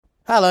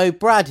Hello,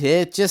 Brad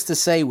here, just to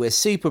say we're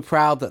super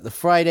proud that the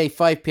Friday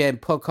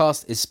 5pm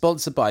podcast is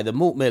sponsored by the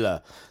Malt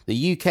Miller,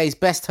 the UK's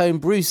best home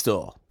brew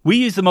store. We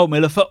use the Malt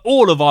Miller for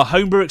all of our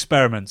homebrew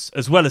experiments,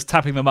 as well as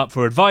tapping them up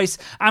for advice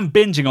and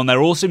binging on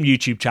their awesome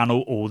YouTube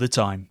channel all the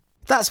time.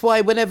 That's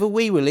why whenever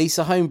we release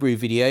a homebrew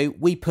video,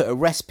 we put a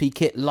recipe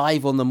kit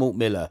live on the Malt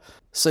Miller,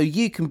 so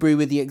you can brew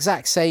with the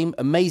exact same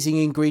amazing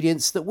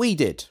ingredients that we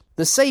did.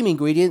 The same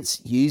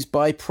ingredients used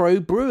by pro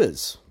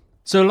brewers.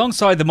 So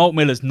alongside the Malt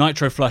Miller's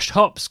nitro-flushed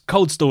hops,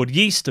 cold-stored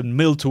yeast and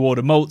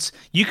milled-to-order malts,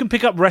 you can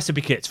pick up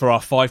recipe kits for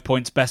our 5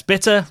 Points Best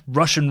Bitter,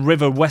 Russian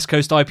River West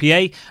Coast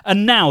IPA,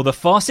 and now the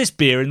fastest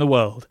beer in the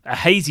world, a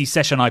hazy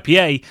session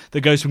IPA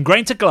that goes from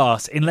grain to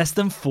glass in less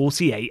than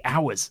 48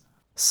 hours.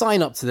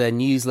 Sign up to their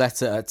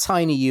newsletter at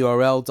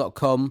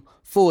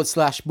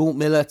tinyurl.com/Malt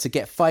Miller to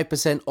get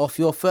 5% off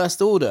your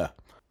first order.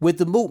 With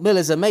the Malt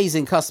Miller's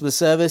amazing customer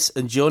service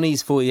and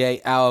Johnny's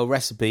 48-hour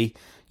recipe,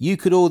 you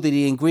could order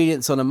the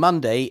ingredients on a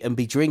Monday and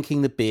be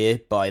drinking the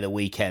beer by the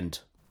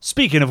weekend.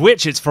 Speaking of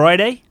which, it's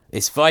Friday.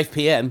 It's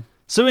 5pm.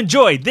 So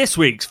enjoy this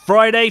week's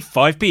Friday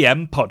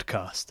 5pm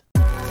podcast.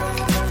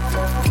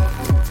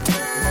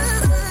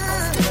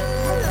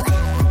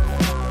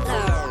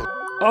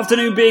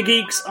 Afternoon, Beer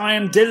Geeks. I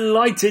am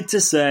delighted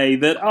to say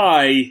that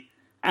I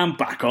am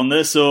back on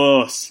the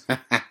sauce.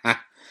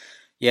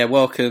 Yeah,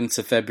 welcome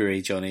to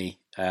February, Johnny.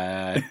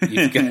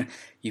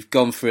 You've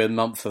gone through a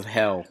month of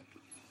hell.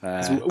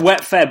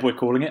 Wet Feb, we're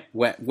calling it.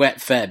 Wet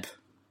Feb.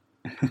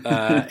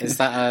 Is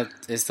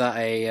that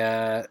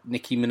a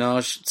Nicki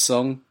Minaj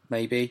song?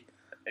 Maybe.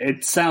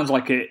 It sounds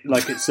like it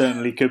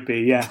certainly could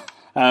be. Yeah.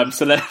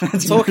 So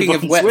let's talking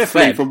move of Wet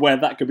swiftly Feb, from where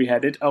that could be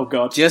headed. Oh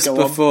God! Just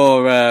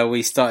before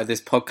we started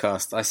this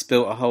podcast, I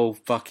spilt a whole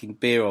fucking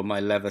beer on my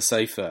leather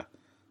sofa.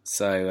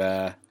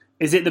 So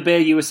is it the beer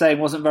you were saying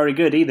wasn't very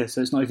good either? So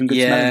it's not even good.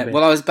 Yeah.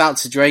 Well, I was about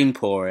to drain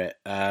pour it.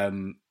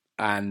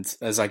 And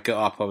as I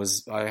got up,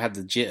 I had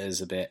the jitters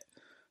a bit,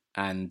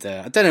 and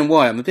I don't know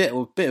why. I'm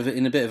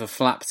in a bit of a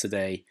flap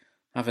today,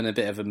 having a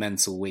bit of a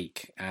mental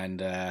week, and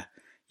I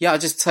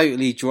just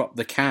totally dropped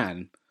the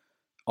can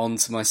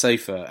onto my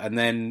sofa, and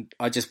then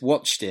I just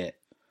watched it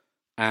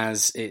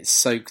as it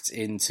soaked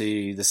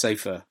into the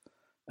sofa.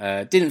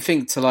 Didn't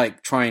think to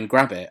try and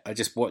grab it. I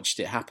just watched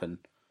it happen,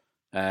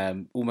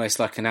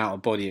 almost like an out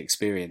of body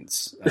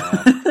experience.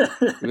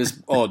 It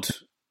was odd.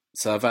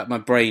 So my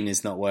brain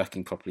is not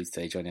working properly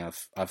today, Johnny.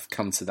 I've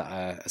come to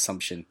that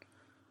assumption.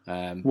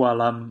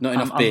 Not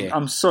enough beer.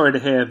 I'm sorry to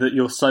hear that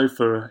your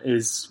sofa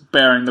is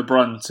bearing the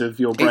brunt of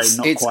your brain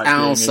not quite being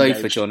engaged. It's our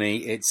sofa, Johnny.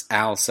 It's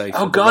our sofa.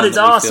 Oh God, it's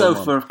our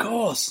sofa, of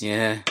course.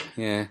 Yeah.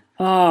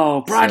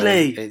 Oh,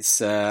 Bradley.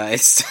 So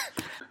it's.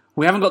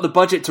 We haven't got the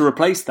budget to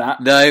replace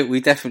that. No,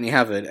 we definitely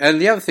haven't. And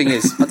the other thing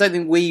is, I don't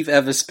think we've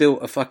ever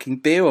spilt a fucking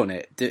beer on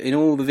it. In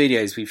all the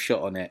videos we've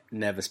shot on it,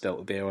 never spilt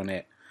a beer on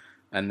it.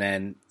 And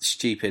then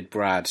stupid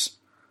Brad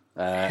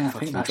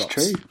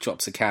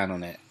drops a can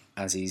on it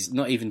as he's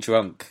not even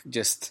drunk,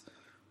 just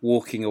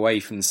walking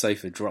away from the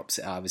sofa, drops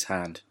it out of his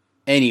hand.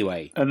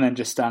 Anyway. And then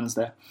just stands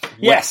there.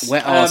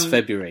 Wet arse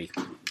February.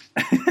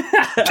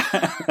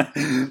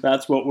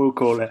 That's what we'll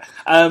call it.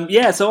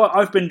 So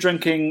I've been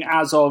drinking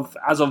as of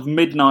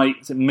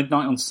midnight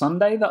on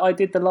Sunday that I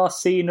did the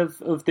last scene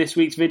of this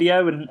week's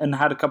video and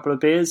had a couple of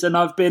beers, and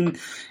I've been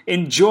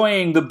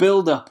enjoying the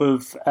build-up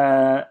of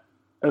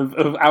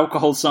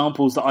alcohol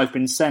samples that I've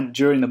been sent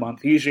during the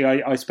month.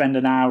 Usually I spend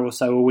an hour or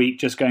so a week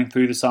just going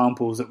through the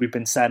samples that we've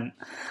been sent.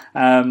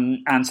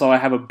 And so I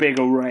have a big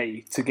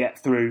array to get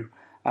through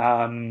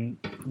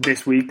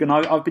this week, and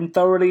I've been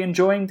thoroughly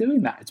enjoying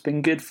doing that. It's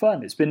been good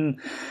fun.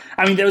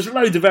 There was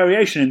loads of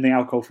variation in the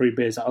alcohol-free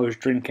beers that I was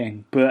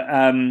drinking, but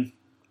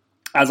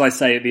as I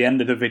say at the end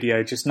of the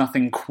video, just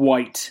nothing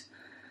quite.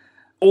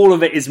 All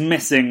of it is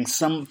missing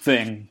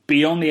something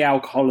beyond the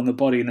alcohol and the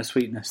body and the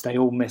sweetness. They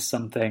all miss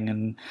something.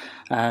 And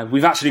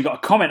we've actually got a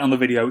comment on the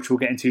video, which we'll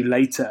get into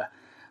later,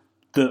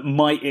 that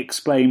might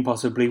explain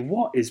possibly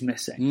what is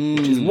missing,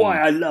 which is why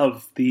I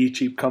love the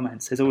YouTube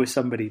comments. There's always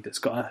somebody that's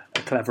got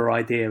a clever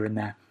idea in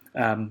there,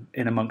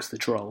 in amongst the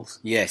trolls.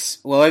 Yes.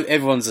 Well,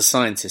 everyone's a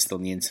scientist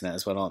on the internet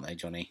as well, aren't they,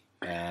 Johnny?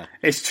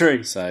 It's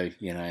true. So,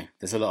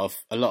 there's a lot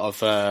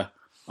of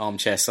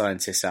armchair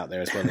scientists out there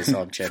as well as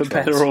armchair for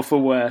trolls. better or for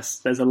worse,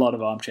 there's a lot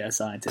of armchair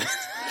scientists.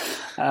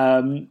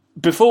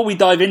 Before we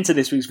dive into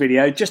this week's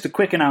video, just a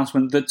quick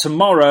announcement that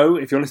tomorrow,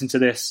 if you're listening to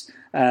this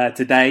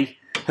today,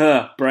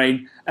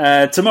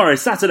 tomorrow,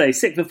 Saturday,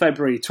 6th of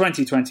February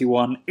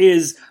 2021,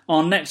 is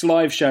our next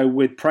live show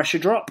with Pressure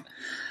Drop.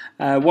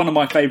 One of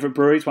my favourite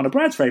breweries, one of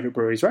Brad's favourite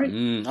breweries, right?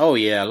 Oh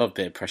yeah, I love a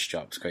bit of Pressure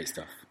Drop, it's great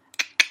stuff.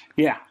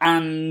 Yeah,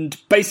 and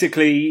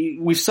basically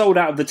we've sold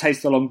out of the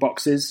Taste Along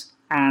boxes.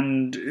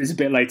 and it's a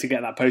bit late to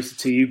get that posted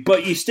to you,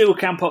 but you still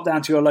can pop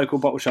down to your local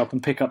bottle shop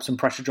and pick up some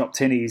Pressure Drop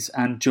tinnies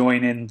and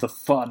join in the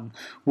fun.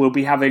 We'll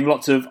be having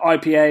lots of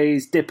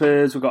IPAs,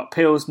 dippers, we've got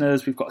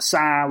Pilsners, we've got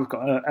sour, we've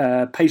got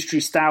a pastry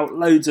stout,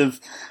 loads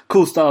of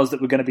cool styles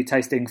that we're going to be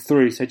tasting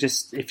through. So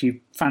just if you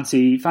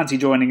fancy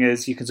joining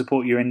us, you can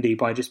support your indie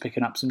by just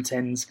picking up some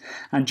tins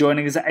and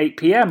joining us at 8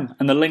 p.m.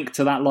 And the link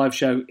to that live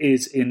show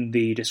is in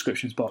the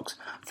descriptions box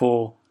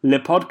for Le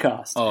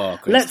Podcast.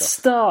 Let's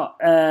start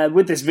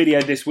with this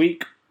video this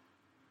week.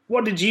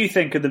 What did you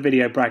think of the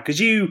video, Brad? Because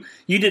you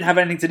didn't have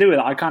anything to do with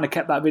it. I kind of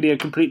kept that video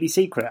completely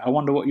secret. I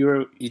wonder what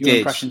your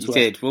impressions were.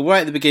 You did. Well, right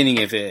at the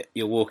beginning of it,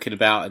 you're walking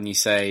about and you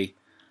say,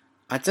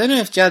 I don't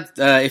know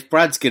if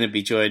Brad's going to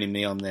be joining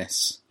me on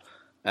this.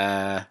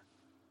 But,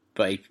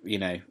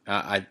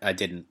 I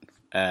didn't.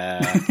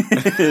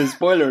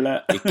 Spoiler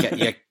alert.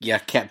 You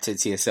kept it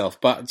to yourself.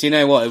 But do you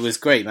know what? It was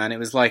great, man. It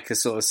was like a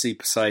sort of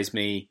Super Size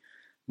Me,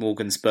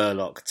 Morgan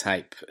Spurlock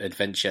type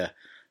adventure.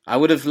 I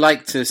would have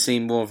liked to have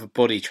seen more of a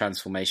body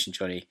transformation,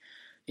 Johnny.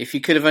 If you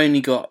could have only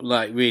got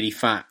like really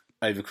fat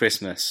over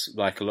Christmas,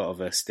 like a lot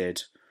of us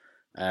did,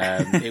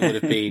 it would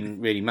have been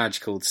really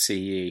magical to see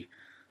you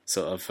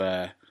sort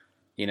of,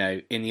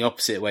 in the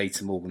opposite way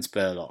to Morgan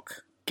Spurlock.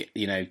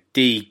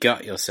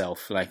 De-gut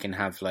yourself, like, and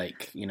have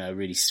like, a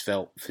really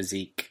svelte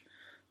physique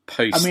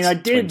post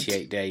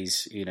 28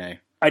 days,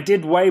 I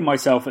did weigh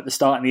myself at the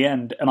start and the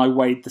end, and I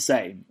weighed the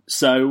same.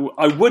 So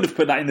I would have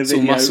put that in the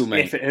video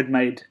if it had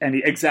made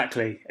any...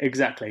 Exactly.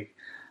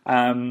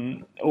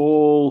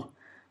 All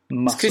muscle.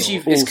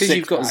 It's because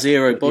you've got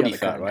zero body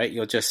fat, right?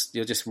 You're just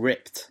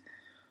ripped.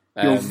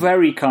 You're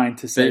very kind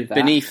to say that.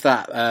 Beneath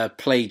that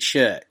plaid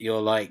shirt, you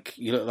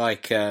look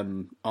like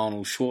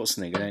Arnold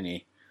Schwarzenegger, don't you?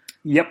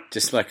 Yep.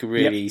 Just like a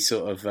really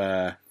sort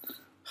of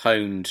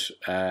honed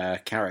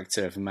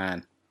character of a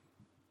man.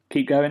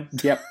 Keep going.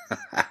 Yep.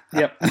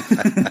 That's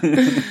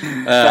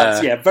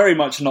very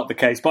much not the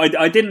case. But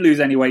I didn't lose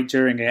any weight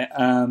during it,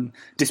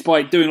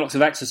 despite doing lots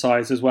of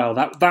exercise as well.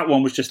 That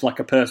one was just like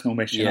a personal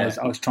mission. Yeah.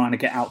 I was trying to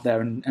get out there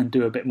and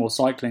do a bit more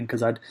cycling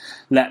because I'd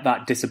let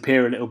that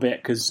disappear a little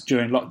bit because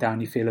during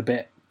lockdown you feel a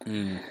bit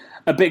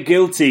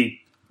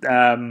guilty.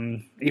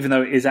 Even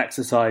though it is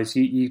exercise,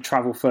 you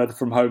travel further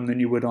from home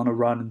than you would on a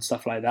run and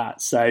stuff like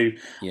that. So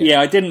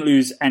I didn't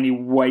lose any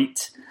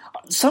weight.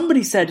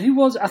 Somebody said,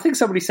 I think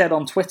somebody said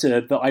on Twitter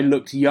that I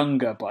looked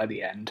younger by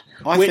the end,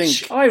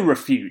 I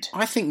refute.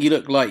 I think you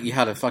looked like you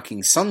had a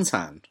fucking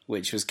suntan,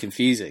 which was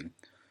confusing.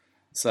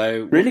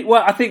 So really?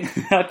 Well, I think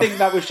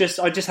that was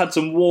I just had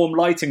some warm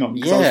lighting on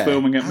because I was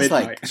filming at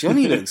midnight. Like,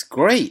 Johnny looks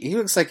great. He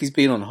looks like he's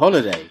been on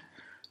holiday.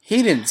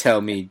 He didn't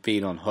tell me he'd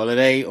been on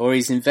holiday or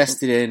he's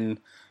invested in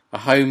a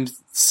home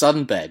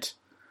sunbed.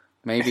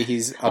 Maybe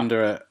he's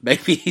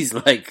maybe he's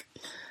like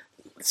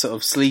sort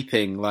of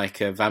sleeping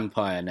like a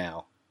vampire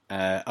now.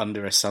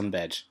 Under a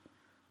sunbed.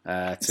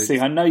 See,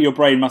 I know your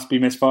brain must be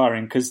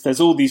misfiring because there's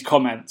all these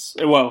compliments,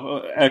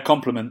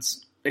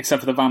 except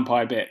for the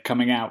vampire bit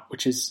coming out,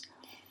 which is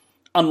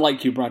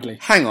unlike you, Bradley.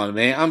 Hang on a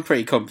minute, I'm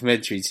pretty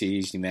complimentary to you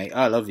usually, mate.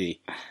 I love you.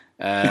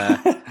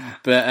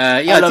 But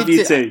I love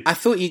you too. I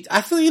thought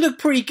you looked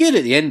pretty good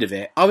at the end of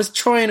it. I was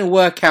trying to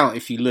work out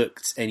if you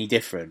looked any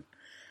different.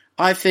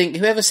 I think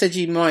whoever said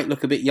you might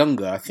look a bit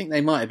younger, I think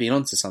they might have been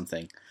onto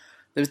something.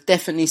 There was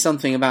definitely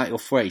something about your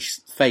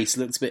face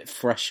looked a bit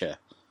fresher.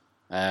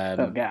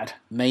 Oh, God.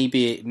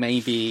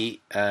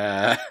 Maybe,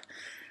 I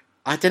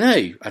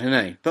don't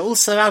know. But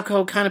also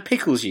alcohol kind of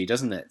pickles you,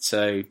 doesn't it?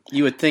 So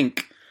you would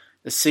think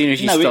as soon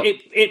as you stop... No,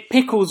 it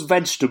pickles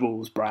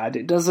vegetables, Brad.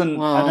 It doesn't...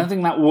 Well, I don't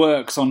think that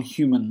works on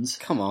humans.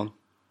 Come on,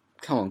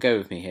 go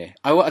with me here.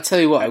 I tell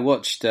you what, I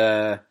watched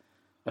a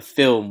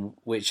film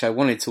which I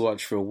wanted to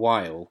watch for a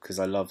while because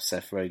I love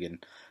Seth Rogen,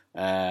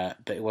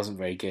 but it wasn't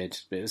very good.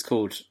 But it was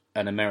called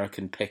An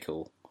American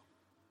Pickle.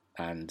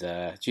 And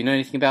do you know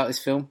anything about this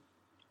film?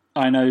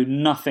 I know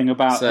nothing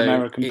about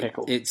American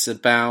Pickle. It's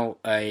about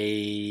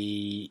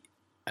a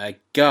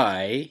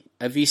guy.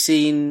 Have you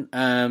seen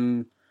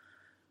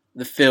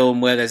the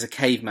film where there's a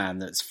caveman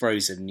that's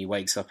frozen and he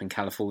wakes up in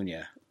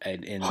California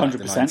in like,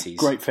 the 90s?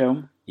 Great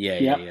film.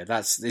 Yeah.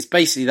 It's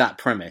basically that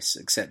premise,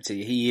 except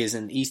he is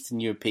an Eastern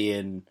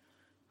European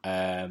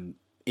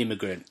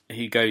immigrant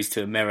who goes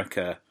to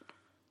America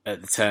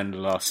at the turn of the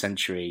last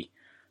century.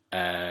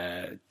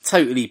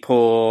 Totally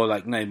poor,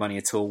 like no money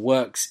at all,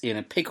 works in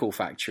a pickle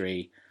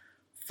factory,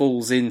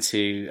 falls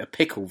into a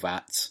pickle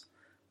vat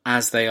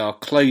as they are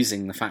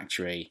closing the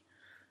factory,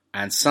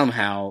 and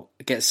somehow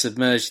gets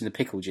submerged in the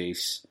pickle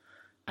juice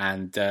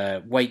and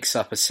wakes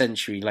up a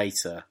century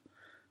later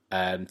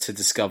to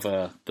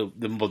discover the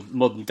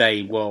modern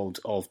day world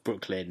of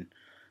Brooklyn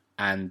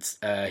and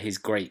his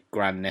great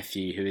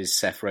grandnephew, who is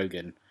Seth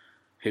Rogen.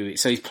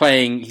 So he's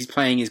playing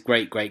his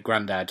great great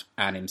granddad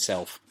and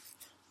himself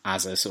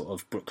as a sort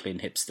of Brooklyn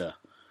hipster.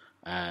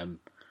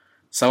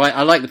 So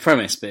I like the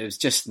premise, but it was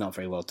just not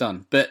very well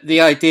done. But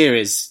the idea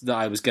is that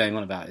I was going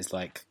on about is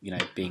like,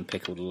 being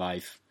pickled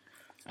alive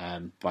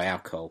by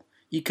alcohol.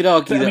 You could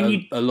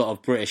argue a lot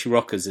of British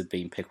rockers have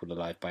been pickled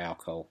alive by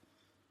alcohol.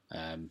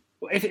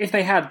 if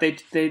they had,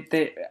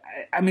 they.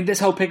 I mean, this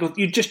whole pickle,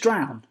 you'd just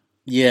drown.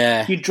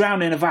 Yeah. You'd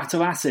drown in a vat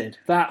of acid.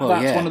 That's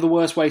one of the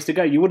worst ways to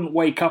go. You wouldn't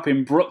wake up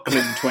in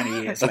Brooklyn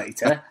 20 years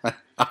later.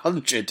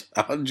 100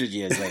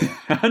 years later.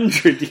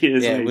 100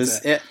 years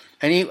later.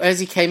 As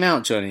he came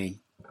out, Johnny,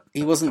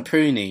 he wasn't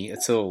pruny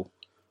at all.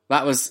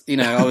 That was,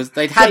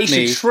 they'd had me.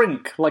 Should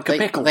shrink like a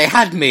pickle. They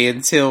had me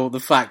until the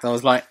fact I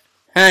was like,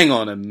 hang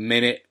on a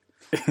minute.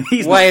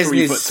 He's Why not isn't 3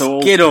 his foot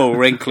tall. skin all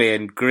wrinkly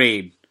and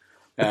green?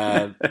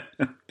 But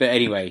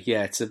anyway,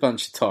 yeah, it's a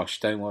bunch of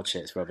tosh. Don't watch it,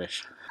 it's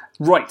rubbish.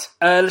 Right,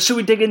 shall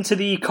we dig into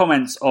the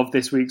comments of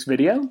this week's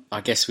video?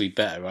 I guess we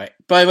better, right?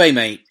 By the way,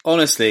 mate,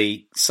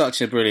 honestly,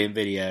 such a brilliant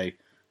video.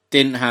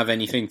 Didn't have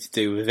anything to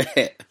do with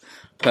it,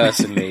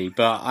 personally,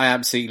 but I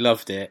absolutely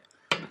loved it.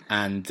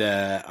 And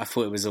I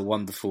thought it was a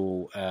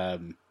wonderful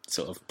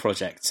sort of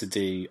project to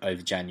do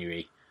over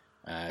January.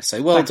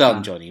 So well done,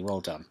 man. Johnny,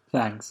 well done.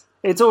 Thanks.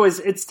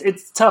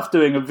 It's tough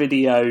doing a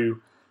video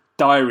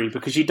diary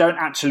because you don't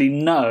actually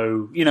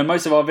know.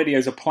 Most of our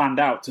videos are planned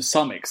out to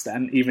some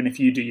extent, even if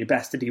you do your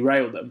best to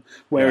derail them.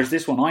 Whereas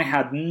this one, I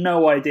had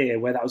no idea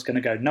where that was going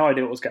to go, no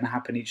idea what was going to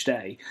happen each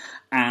day.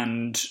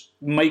 And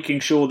making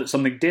sure that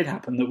something did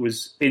happen that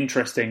was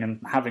interesting and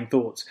having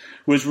thoughts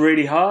was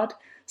really hard.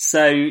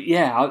 So,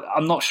 yeah,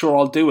 I'm not sure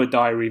I'll do a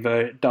diary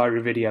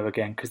video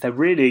again because they're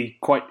really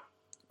quite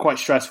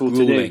stressful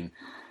to do.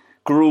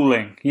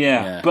 Grueling,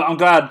 yeah. But I'm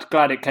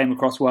glad it came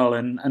across well,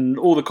 and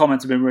all the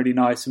comments have been really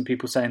nice, and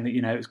people saying that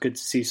it's good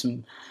to see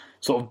some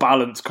sort of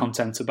balanced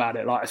content about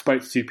it. Like I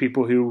spoke to 2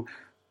 people who,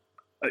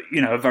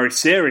 are very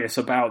serious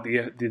about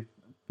the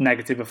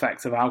negative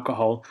effects of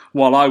alcohol,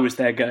 while I was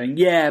there going,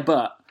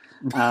 but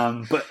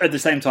at the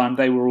same time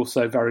they were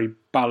also very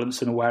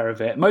balanced and aware of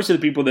it. Most of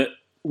the people that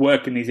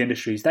work in these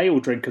industries, they all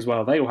drink as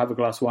well. They all have a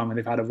glass of wine when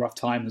they've had a rough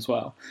time as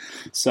well.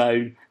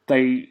 So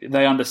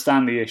they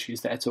understand the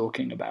issues they're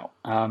talking about.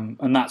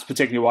 And that's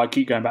particularly why I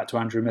keep going back to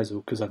Andrew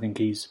Mizzle, because I think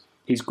he's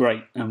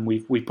great. And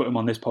we've put him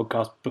on this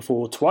podcast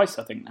before twice,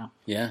 I think now.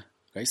 Yeah,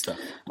 great stuff.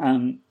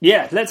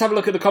 Let's have a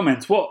look at the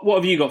comments. What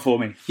have you got for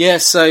me? Yeah,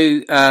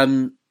 so I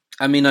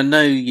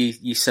know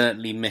you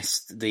certainly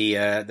missed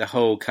the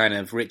whole kind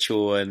of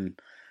ritual and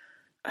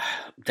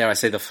dare I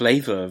say the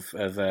flavour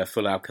of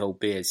full alcohol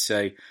beers.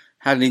 So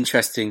had an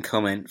interesting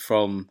comment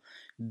from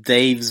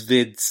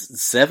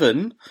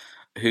Davesvids7,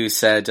 who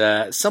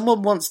said,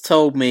 someone once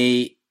told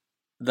me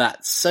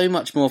that so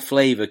much more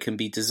flavour can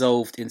be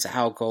dissolved into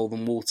alcohol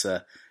than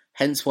water,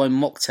 hence why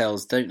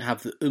mocktails don't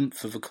have the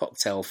oomph of a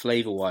cocktail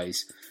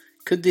flavour-wise.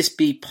 Could this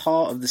be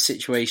part of the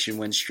situation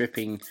when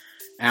stripping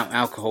out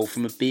alcohol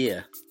from a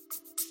beer?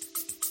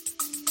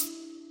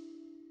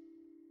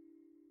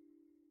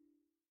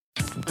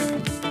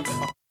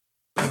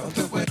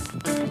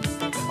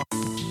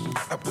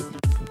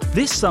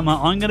 This summer,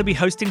 I'm going to be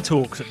hosting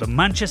talks at the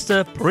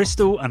Manchester,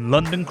 Bristol and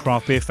London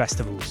craft beer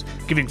festivals,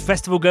 giving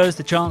festival goers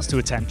the chance to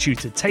attend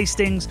tutored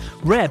tastings,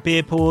 rare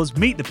beer pours,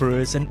 meet the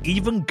brewers and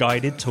even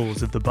guided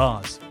tours of the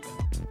bars.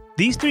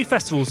 These 3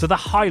 festivals are the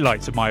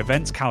highlights of my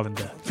events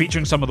calendar,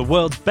 featuring some of the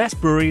world's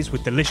best breweries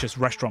with delicious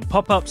restaurant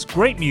pop-ups,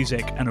 great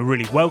music and a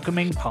really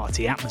welcoming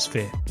party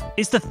atmosphere.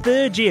 It's the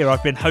 3rd year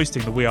I've been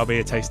hosting the We Are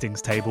Beer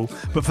Tastings table,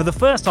 but for the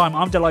first time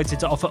I'm delighted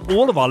to offer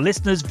all of our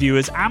listeners,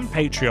 viewers and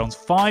Patreons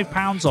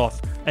 £5 off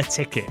a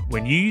ticket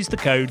when you use the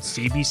code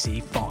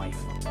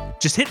CBC5.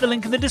 Just hit the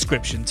link in the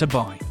description to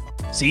buy.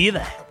 See you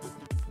there.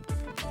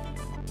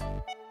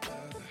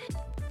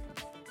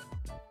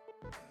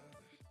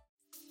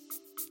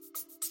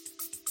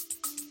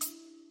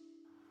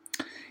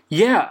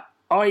 Yeah,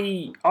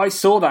 I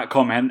saw that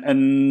comment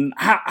and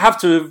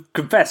have to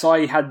confess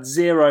I had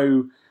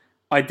zero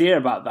idea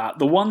about that.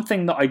 The one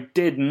thing that I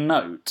did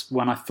note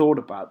when I thought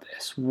about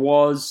this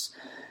was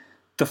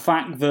the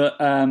fact that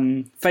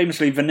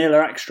famously vanilla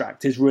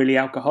extract is really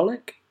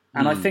alcoholic.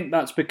 And I think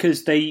that's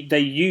because they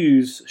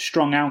use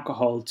strong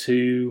alcohol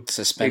to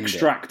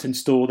extract and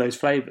store those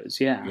flavours.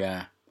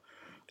 Yeah.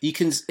 You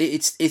can.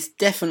 It's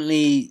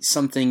definitely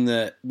something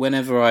that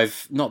whenever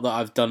not that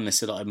I've done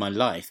this a lot in my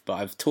life, but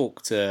I've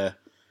talked to,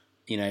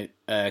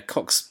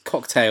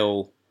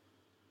 cocktail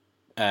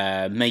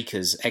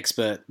makers,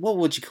 expert. What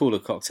would you call a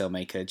cocktail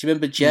maker? Do you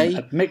remember Jay?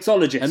 A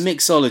mixologist. A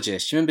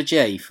mixologist. Do you remember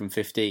Jay from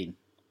 15?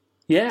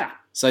 Yeah.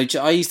 So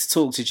I used to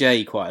talk to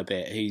Jay quite a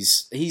bit.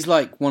 He's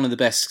like one of the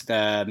best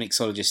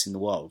mixologists in the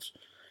world,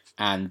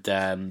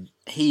 and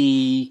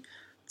he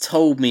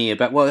told me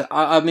about. Well,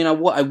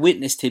 I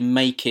witnessed him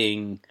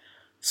making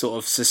sort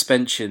of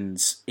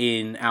suspensions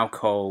in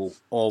alcohol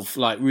of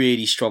like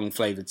really strong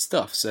flavoured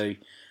stuff. So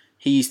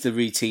he used to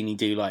routinely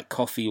do like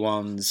coffee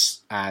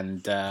ones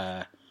and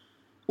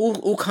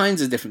all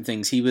kinds of different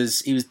things. He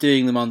was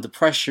doing them under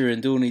pressure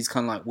and doing these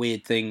kind of like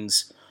weird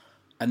things,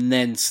 and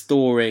then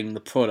storing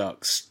the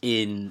products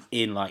in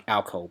like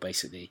alcohol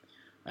basically.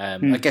 I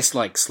guess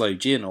like slow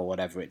gin or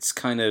whatever. It's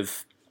kind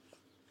of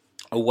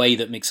a way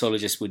that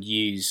mixologists would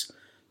use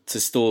to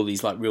store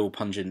these like real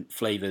pungent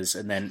flavours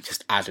and then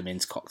just add them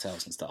into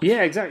cocktails and stuff.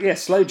 Yeah, exactly. Yeah,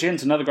 slow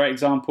gin's another great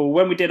example.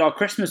 When we did our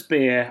Christmas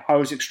beer, I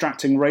was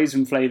extracting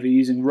raisin flavour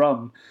using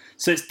rum.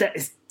 So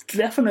it's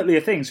definitely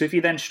a thing. So if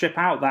you then strip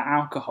out that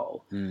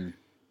alcohol,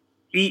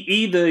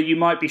 either you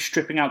might be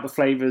stripping out the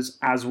flavours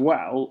as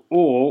well,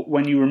 or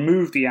when you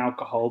remove the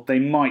alcohol, they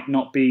might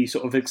not be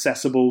sort of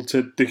accessible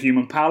to the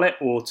human palate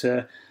or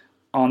to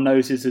our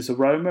noses as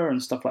aroma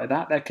and stuff like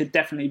that. There could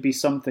definitely be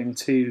something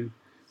to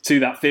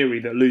that theory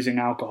that losing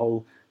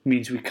alcohol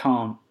means we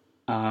can't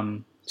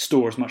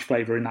store as much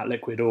flavour in that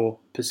liquid or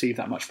perceive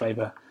that much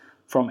flavour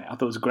from it. I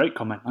thought it was a great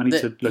comment. I need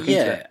to look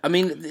into it. I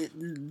mean,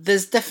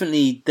 there's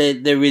definitely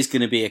there is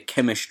going to be a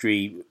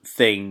chemistry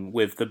thing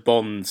with the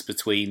bonds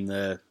between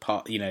the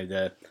part,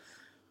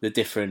 the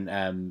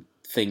different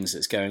things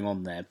that's going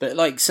on there. But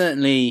like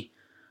certainly,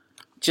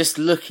 just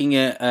looking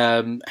at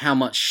how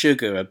much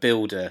sugar a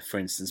builder, for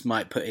instance,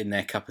 might put in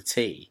their cup of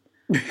tea,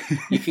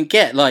 you can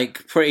get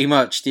like pretty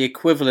much the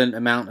equivalent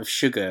amount of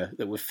sugar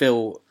that would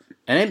fill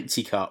an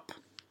empty cup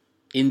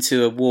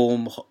into a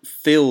warm,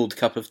 filled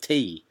cup of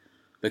tea.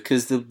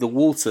 Because the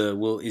water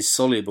is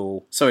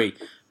soluble. Sorry,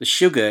 the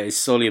sugar is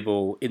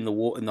soluble in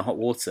the hot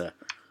water,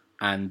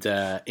 and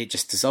it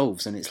just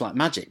dissolves, and it's like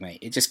magic, mate.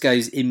 It just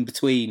goes in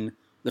between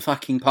the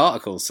fucking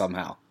particles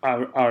somehow.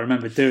 I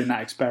remember doing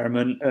that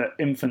experiment at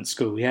infant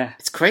school. Yeah,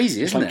 it's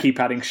crazy, isn't it?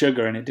 Keep adding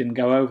sugar, and it didn't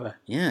go over.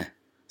 Yeah,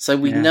 so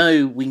we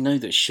know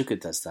that sugar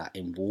does that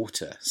in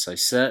water. So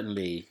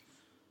certainly,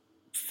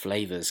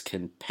 flavors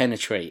can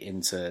penetrate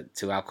into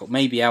alcohol.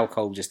 Maybe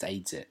alcohol just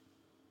aids it.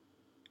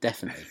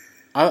 Definitely.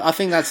 I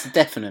think that's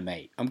definite,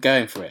 mate. I'm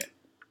going for it.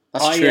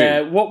 That's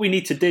true. What we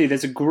need to do,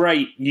 there's a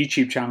great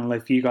YouTube channel,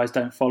 if you guys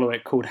don't follow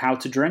it, called How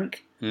to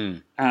Drink.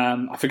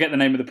 I forget the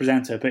name of the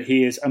presenter, but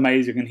he is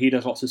amazing and he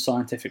does lots of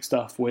scientific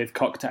stuff with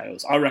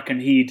cocktails. I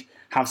reckon he'd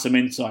have some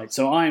insight.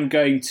 So I'm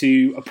going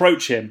to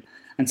approach him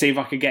and see if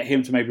I could get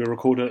him to maybe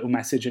record a little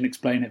message and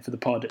explain it for the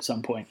pod at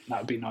some point.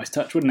 That would be a nice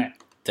touch, wouldn't it?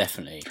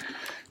 Definitely.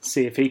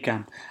 See if he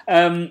can.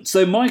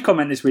 So my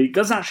comment this week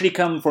doesn't actually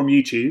come from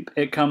YouTube.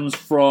 It comes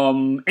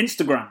from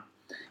Instagram.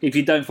 If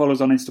you don't follow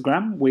us on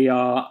Instagram, we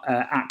are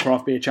at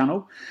Craft Beer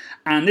Channel.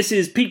 And this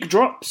is Peak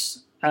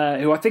Drops,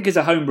 who I think is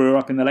a home brewer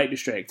up in the Lake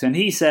District. And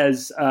he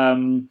says,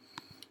 and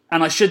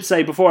I should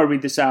say before I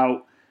read this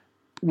out,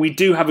 we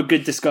do have a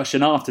good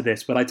discussion after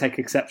this, but I take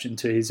exception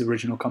to his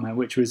original comment,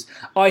 which was,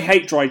 I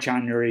hate dry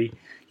January.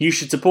 You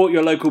should support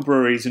your local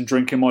breweries and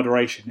drink in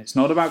moderation. It's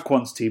not about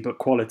quantity, but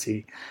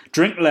quality.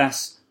 Drink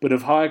less, but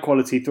of higher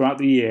quality throughout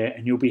the year,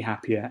 and you'll be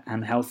happier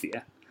and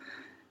healthier.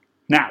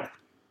 Now,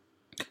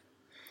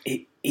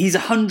 he's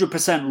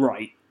 100%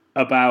 right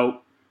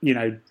about,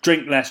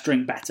 drink less,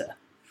 drink better,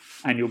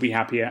 and you'll be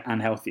happier and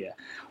healthier.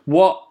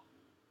 What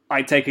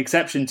I take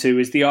exception to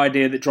is the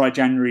idea that dry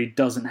January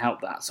doesn't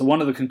help that. So one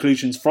of the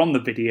conclusions from the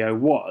video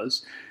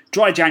was,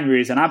 dry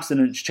January is an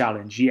abstinence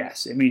challenge.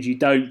 Yes, it means you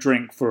don't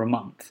drink for a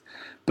month.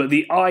 But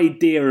the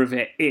idea of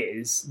it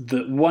is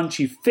that once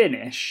you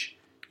finish,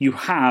 you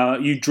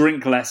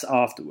drink less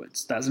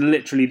afterwards. That's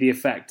literally the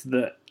effect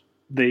that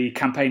the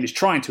campaign is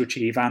trying to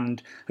achieve,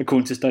 and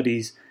according to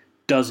studies,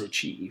 does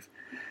achieve.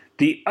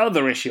 The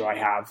other issue I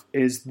have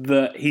is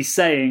that he's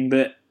saying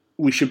that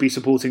we should be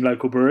supporting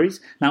local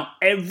breweries. Now,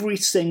 every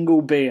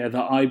single beer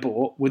that I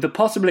bought, with the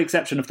possible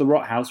exception of the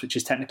Rothaus, which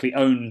is technically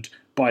owned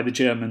by the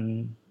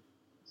German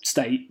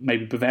state,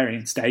 maybe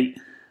Bavarian state,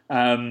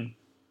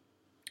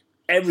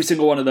 every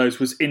single one of those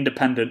was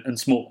independent and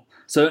small.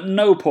 So at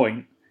no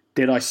point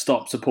did I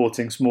stop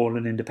supporting small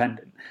and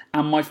independent.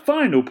 And my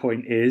final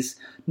point is,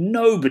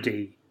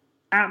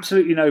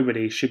 absolutely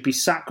nobody should be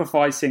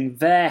sacrificing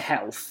their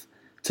health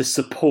to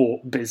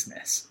support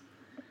business.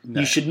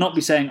 No. You should not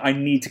be saying, I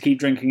need to keep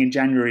drinking in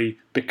January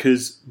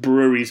because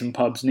breweries and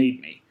pubs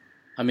need me.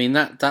 I mean,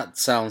 that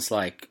sounds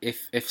like,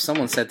 if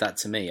someone said that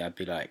to me, I'd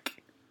be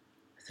like,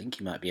 I think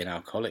you might be an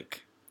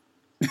alcoholic.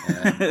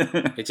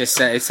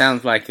 It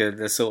sounds like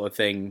the sort of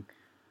thing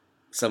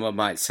someone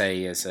might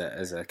say as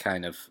a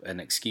kind of an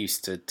excuse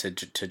to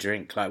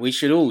drink. Like, we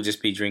should all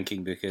just be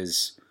drinking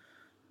because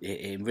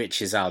it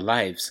enriches our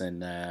lives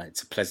and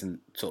it's a pleasant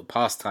sort of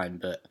pastime,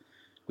 but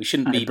we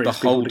shouldn't be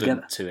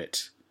beholden to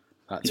it.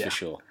 That's for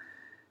sure.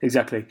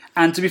 Exactly.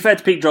 And to be fair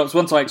to Peak Drops,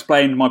 once I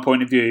explained my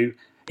point of view,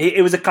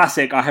 it was a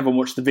classic. I haven't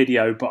watched the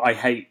video, but I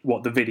hate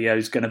what the video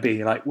is going to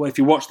be. Like, well, if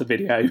you watch the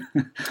video,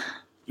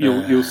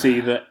 you'll see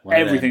that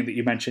everything that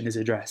you mentioned is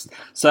addressed.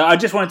 So I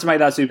just wanted to make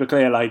that super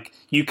clear. Like,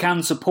 you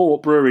can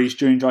support breweries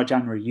during dry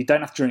January. You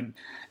don't have to drink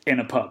in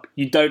a pub.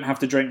 You don't have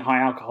to drink high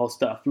alcohol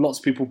stuff. Lots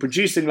of people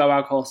producing low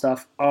alcohol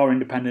stuff are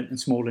independent and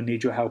small and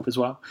need your help as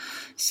well.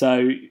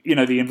 So,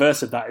 the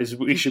inverse of that is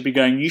we should be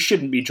going, you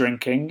shouldn't be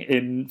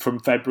drinking from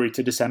February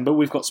to December.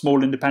 We've got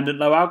small independent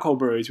low alcohol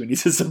breweries we need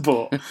to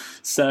support.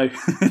 So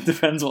it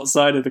depends what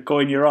side of the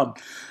coin you're on.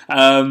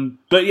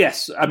 But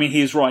yes, I mean,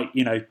 he's right.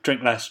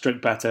 Drink less,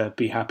 drink better,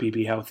 be happy,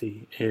 be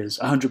healthy is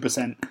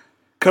 100%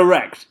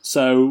 correct.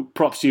 So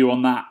props to you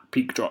on that,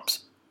 Peak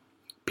Drops.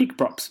 Peak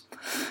props.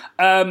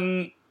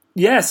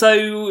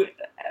 So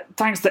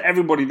thanks to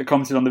everybody that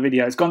commented on the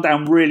video. It's gone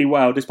down really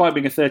well, despite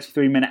being a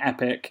 33-minute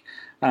epic.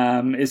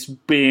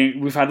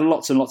 We've had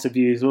lots and lots of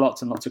views,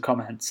 lots and lots of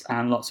comments,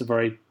 and lots of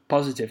very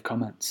positive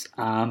comments.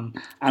 And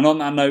on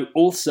that note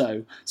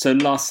also, so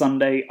last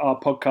Sunday our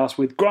podcast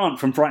with Grant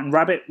from Frightened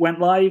Rabbit went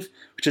live,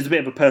 which is a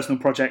bit of a personal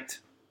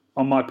project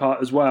on my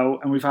part as well,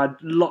 and we've had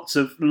lots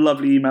of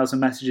lovely emails and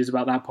messages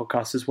about that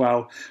podcast as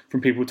well, from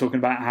people talking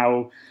about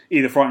how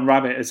either Frightened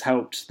Rabbit has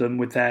helped them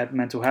with their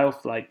mental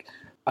health. Like,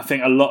 I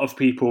think a lot of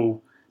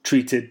people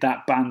treated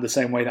that band the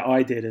same way that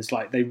I did, as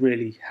like they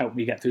really helped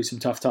me get through some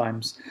tough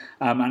times,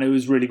 and it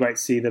was really great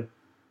to see the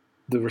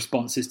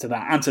responses to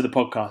that and to the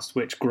podcast,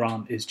 which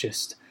Grant is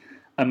just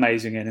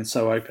amazing in and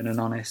so open and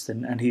honest,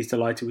 and he's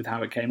delighted with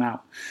how it came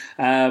out.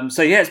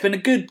 So yeah, it's been a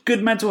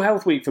good mental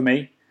health week for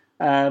me.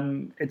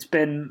 I've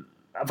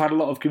had a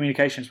lot of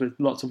communications with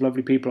lots of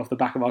lovely people off the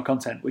back of our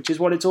content, which is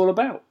what it's all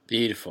about.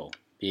 Beautiful.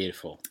 We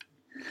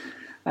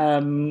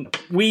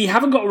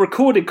haven't got a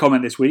recorded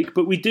comment this week,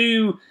 but we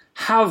do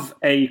have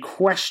a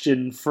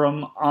question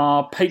from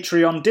our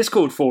Patreon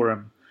Discord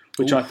forum,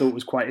 which I thought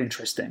was quite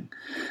interesting.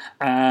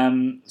 So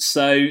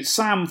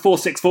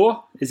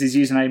Sam464 is his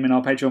username in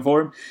our Patreon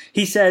forum.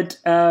 He said,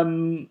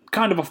 kind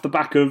of off the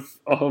back of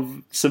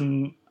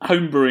some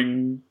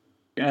homebrewing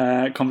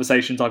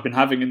conversations I've been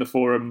having in the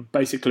forum,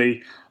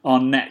 basically our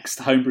next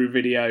homebrew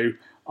video,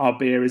 our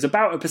beer is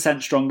about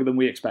 1% stronger than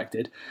we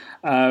expected.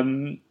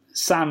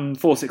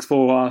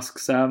 Sam464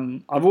 asks,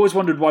 I've always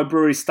wondered why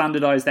breweries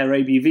standardise their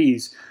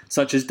ABVs,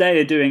 such as Day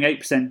are doing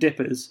 8%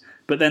 dippers,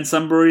 but then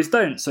some breweries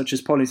don't, such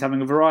as Polly's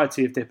having a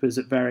variety of dippers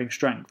at varying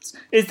strengths.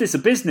 Is this a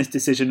business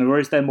decision, or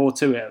is there more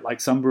to it?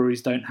 Like, some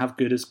breweries don't have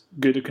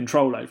good a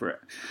control over it.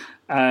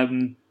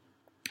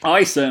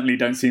 I certainly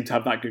don't seem to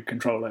have that good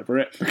control over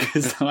it,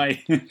 because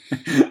I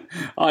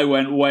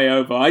went way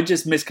over. I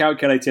just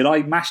miscalculated.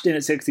 I mashed in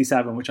at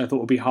 67, which I thought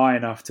would be high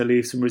enough to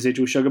leave some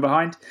residual sugar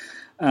behind.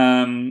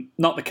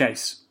 Not the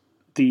case.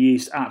 The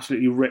yeast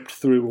absolutely ripped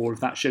through all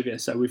of that sugar,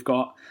 so we've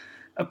got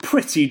a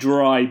pretty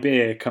dry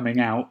beer coming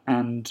out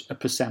and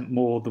 1%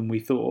 more than we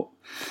thought.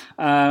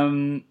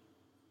 Do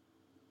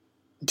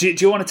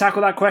you want to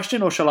tackle that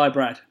question, or shall I,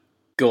 Brad?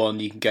 Go on,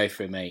 you can go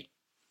for it, mate.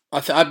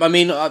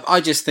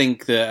 I just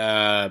think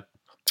that,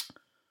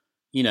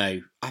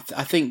 I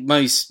think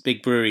most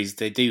big breweries,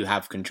 they do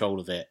have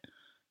control of it,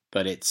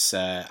 but it's,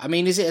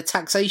 is it a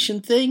taxation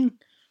thing?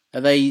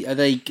 Are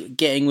they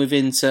getting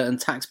within certain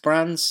tax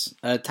bands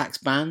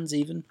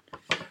even?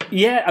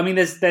 Yeah, I mean,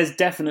 there's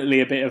definitely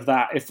a bit of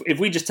that. If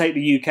we just take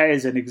the UK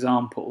as an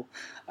example,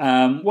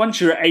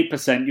 once you're at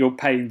 8%, you're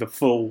paying the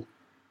full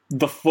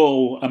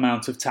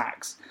amount of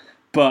tax.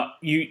 But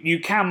you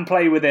can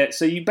play with it.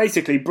 So you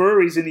basically,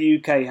 breweries in the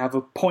UK have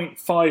a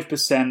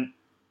 0.5%,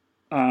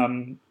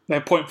 they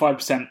have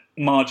 0.5%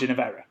 margin of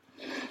error.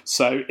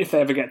 So if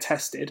they ever get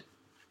tested,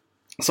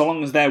 so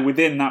long as they're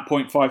within that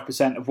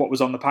 0.5% of what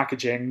was on the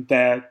packaging,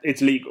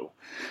 it's legal.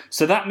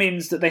 So that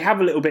means that they have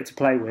a little bit to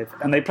play with,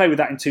 and they play with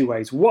that in two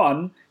ways.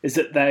 One is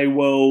that they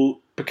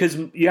will, because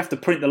you have to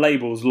print the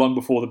labels long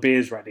before the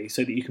beer's ready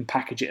so that you can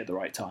package it at the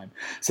right time.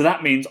 So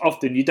that means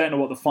often you don't know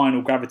what the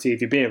final gravity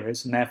of your beer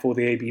is, and therefore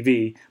the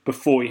ABV,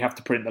 before you have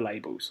to print the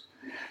labels.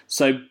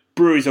 So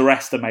breweries are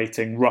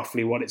estimating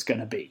roughly what it's going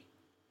to be.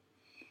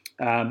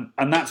 And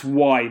that's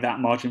why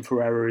that margin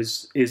for error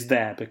is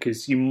there,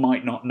 because you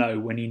might not know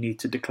when you need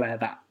to declare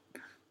that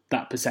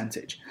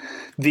percentage.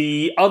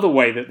 The other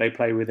way that they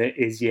play with it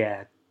is,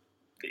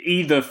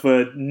 either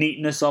for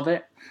neatness of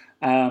it,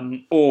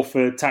 or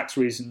for tax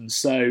reasons.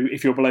 So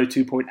if you're below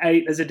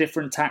 2.8, there's a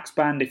different tax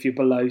band. If you're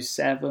below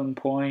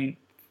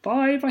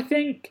 7.5, I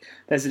think,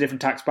 there's a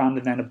different tax band,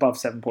 and then above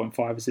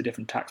 7.5 is a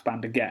different tax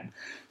band again.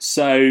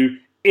 So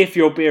if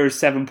your beer is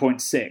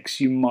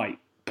 7.6, you might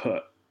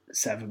put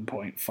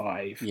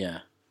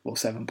 7.5 or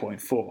 7.4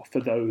 for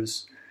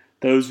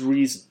those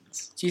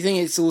reasons. Do you think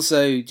it's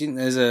also, do you think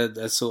there's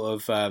a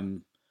sort of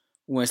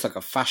almost like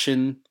a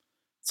fashion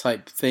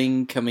type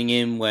thing coming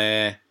in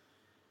where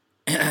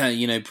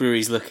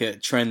breweries look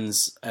at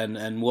trends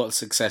and what's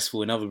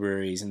successful in other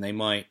breweries, and they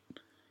might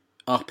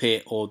up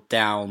it or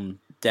down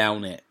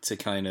it to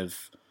kind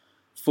of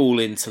fall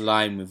into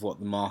line with what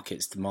the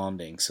market's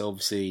demanding? So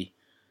obviously,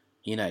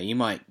 you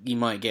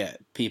might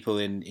get people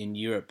in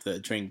Europe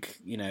that drink,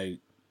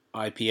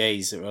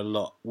 IPAs that are a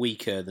lot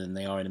weaker than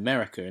they are in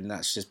America, and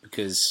that's just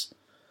because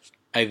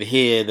over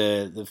here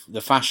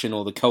the fashion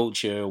or the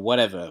culture or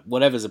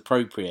whatever's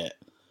appropriate,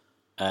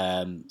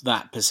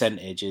 that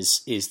percentage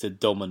is the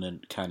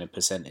dominant kind of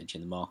percentage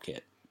in the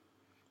market.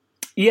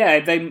 Yeah,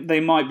 they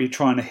might be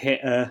trying to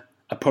hit a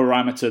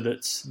parameter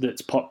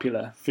that's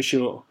popular for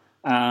sure.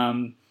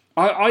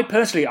 I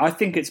personally, I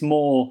think it's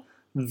more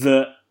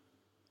that,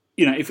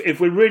 if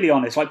we're really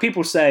honest, like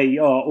people say,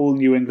 all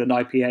New England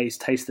IPAs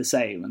taste the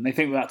same, and they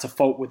think that's a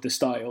fault with the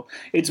style.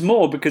 It's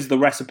more because the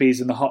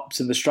recipes and the hops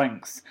and the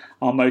strength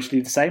are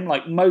mostly the same.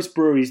 Like most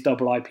breweries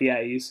double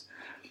IPAs,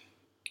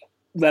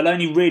 they'll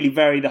only really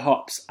vary the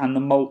hops and the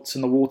malts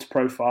and the water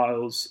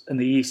profiles and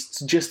the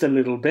yeasts just a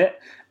little bit.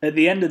 At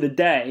the end of the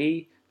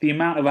day, the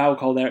amount of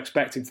alcohol they're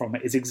expecting from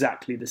it is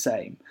exactly the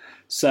same.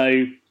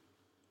 So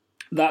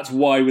that's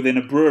why within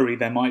a brewery,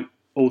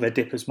 all their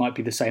dippers might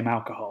be the same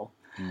alcohol.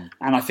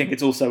 And I think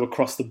it's also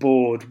across the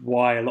board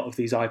why a lot of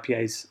these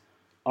IPAs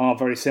are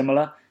very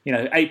similar.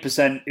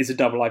 8% is a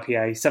double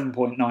IPA,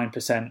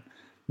 7.9%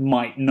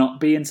 might not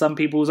be in some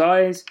people's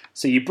eyes.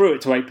 So you brew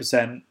it to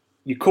 8%,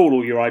 you call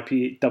all your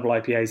double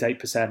IPAs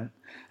 8%,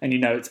 and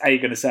it's A,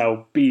 going to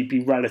sell, B, be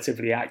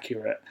relatively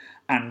accurate,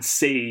 and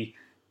C,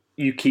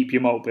 you keep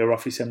your malt beer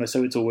roughly similar,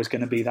 so it's always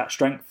going to be that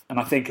strength. And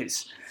I think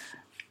it's,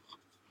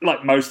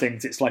 like most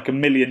things, it's like a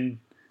million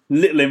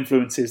little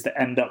influences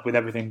that end up with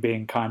everything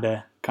being kind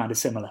of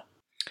similar.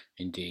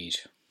 Indeed.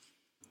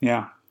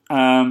 Yeah.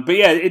 But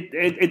yeah,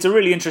 it's a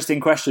really interesting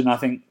question. I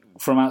think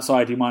from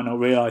outside you might not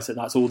realise that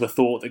that's all the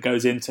thought that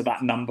goes into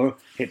that number.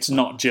 It's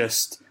not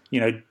just,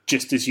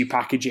 just as you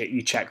package it,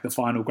 you check the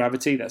final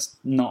gravity. That's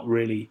not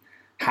really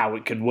how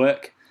it can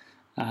work.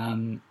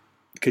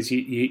 Because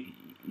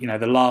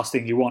the last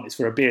thing you want is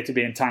for a beer to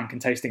be in tank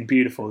and tasting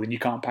beautiful, and you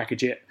can't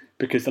package it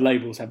because the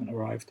labels haven't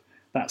arrived.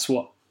 That's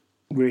what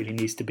really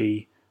needs to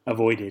be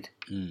avoided.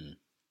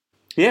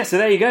 Yeah, so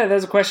there you go.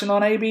 There's a question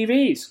on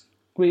ABVs.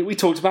 We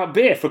talked about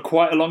beer for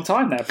quite a long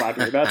time there,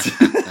 Bradley. That's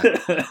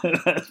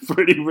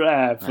pretty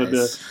rare for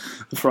the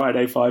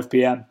Friday 5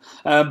 p.m.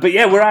 But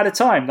yeah, we're out of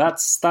time.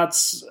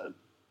 That's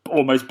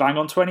almost bang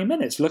on 20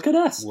 minutes. Look at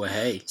us. Well,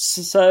 hey.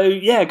 So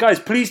yeah, guys,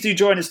 please do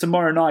join us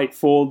tomorrow night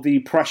for the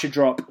Pressure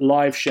Drop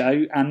live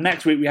show. And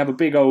next week we have a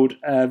big old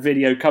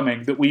video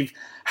coming that we've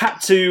had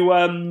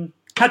to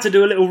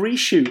do a little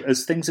reshoot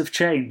as things have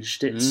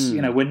changed. It's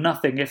we're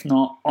nothing if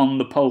not on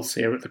the pulse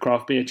here at the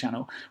Craft Beer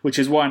Channel, which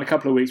is why in a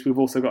couple of weeks we've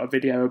also got a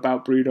video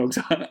about Brewdog's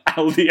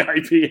Aldi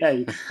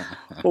IPA.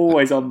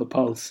 Always on the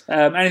pulse.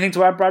 Anything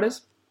to add,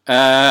 Bradders?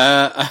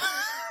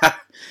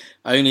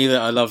 Only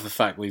that I love the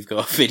fact we've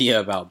got a video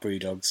about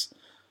Brewdog's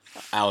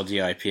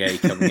Aldi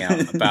IPA coming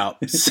out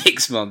about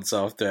 6 months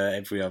after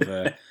every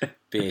other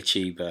beer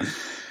tuber.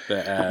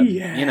 But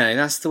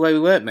that's the way we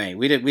work, mate.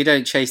 We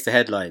don't chase the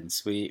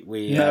headlines. We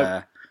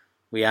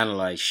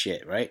analyze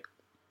shit, right?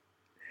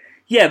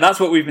 Yeah,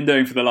 that's what we've been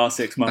doing for the last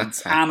 6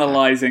 months,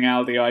 analysing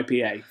Aldi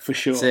IPA for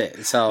sure. That's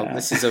it. So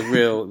this is a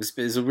real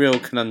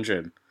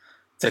conundrum.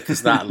 Took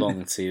us that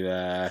long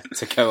to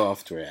go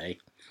after it, eh?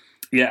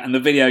 Yeah, and the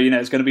video,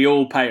 it's going to be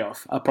all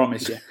payoff, I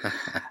promise you.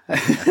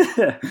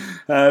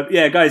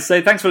 Yeah, guys,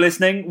 so thanks for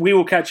listening. We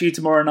will catch you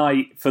tomorrow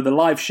night for the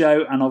live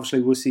show, and obviously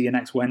we'll see you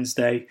next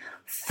Wednesday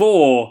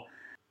for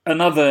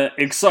another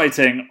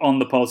exciting On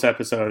The Pulse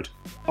episode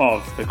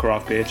of the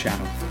Craft Beer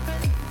Channel.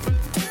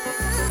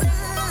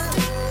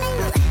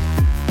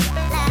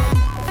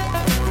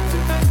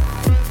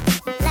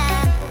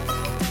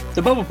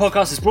 The Bubble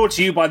Podcast is brought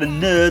to you by the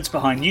nerds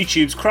behind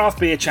YouTube's Craft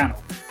Beer Channel.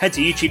 Head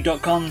to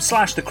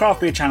youtube.com/the Craft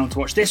Beer Channel to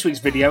watch this week's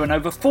video and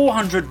over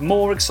 400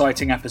 more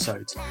exciting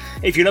episodes.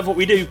 If you love what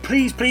we do,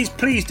 please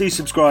do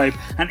subscribe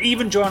and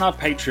even join our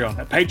Patreon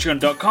at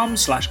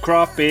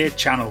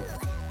patreon.com/craftbeerchannel.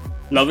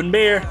 Love and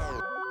beer.